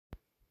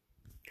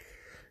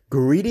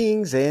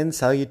Greetings and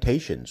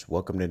salutations.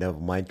 Welcome to Neville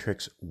Mind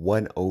Tricks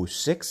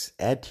 106.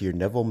 Add to your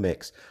Neville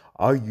mix.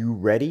 Are you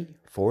ready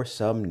for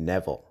some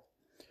Neville?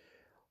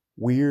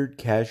 Weird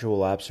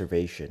casual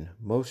observation.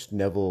 Most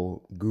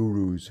Neville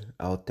gurus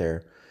out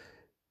there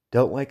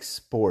don't like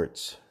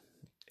sports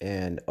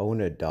and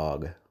own a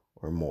dog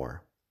or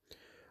more.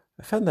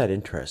 I found that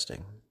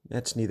interesting.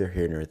 That's neither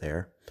here nor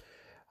there.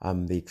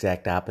 I'm the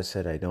exact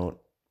opposite. I don't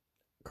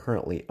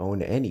currently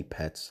own any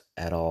pets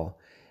at all.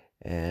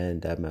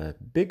 And I'm a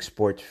big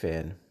sports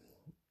fan.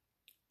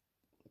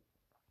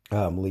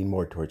 Lean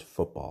more towards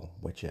football,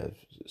 which I've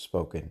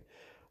spoken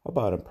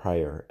about in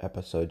prior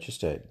episodes.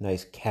 Just a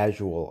nice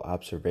casual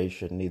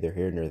observation, neither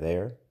here nor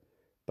there,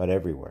 but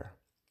everywhere.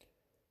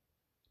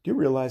 Do you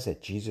realize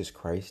that Jesus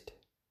Christ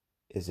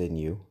is in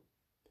you?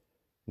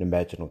 An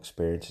imaginal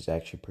experience is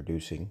actually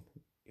producing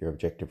your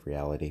objective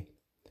reality.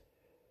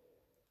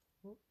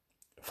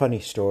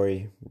 Funny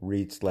story,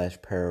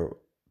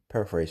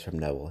 read/paraphrase from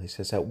Neville. He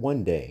says that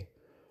one day,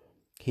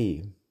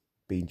 he,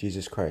 being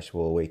Jesus Christ,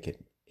 will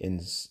awaken in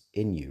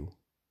you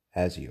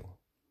as you.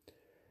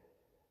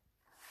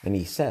 And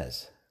he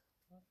says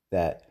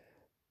that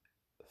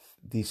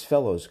these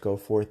fellows go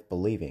forth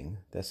believing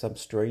that some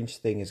strange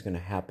thing is going to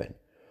happen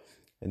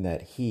and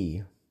that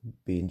he,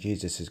 being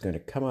Jesus, is going to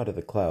come out of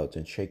the clouds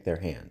and shake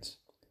their hands.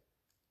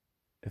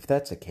 If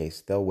that's the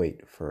case, they'll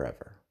wait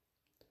forever.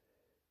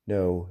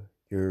 No,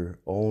 your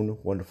own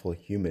wonderful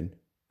human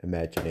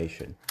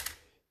imagination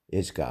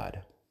is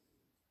God.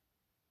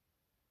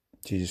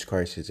 Jesus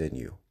Christ is in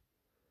you.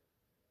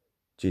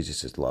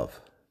 Jesus is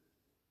love.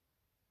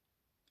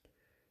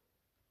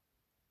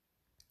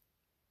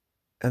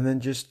 And then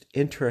just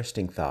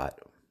interesting thought,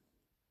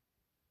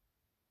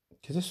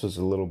 because this was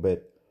a little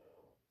bit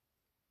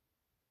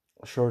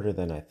shorter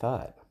than I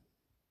thought,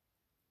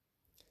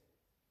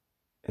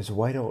 is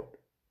why don't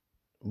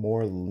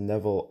more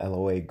Neville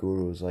LOA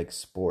gurus like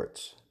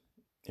sports?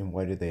 And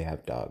why do they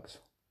have dogs?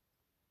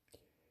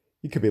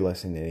 You could be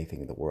listening to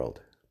anything in the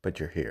world, but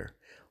you're here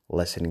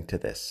listening to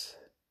this.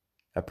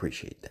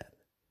 Appreciate that.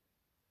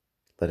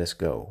 Let us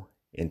go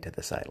into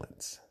the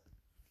silence.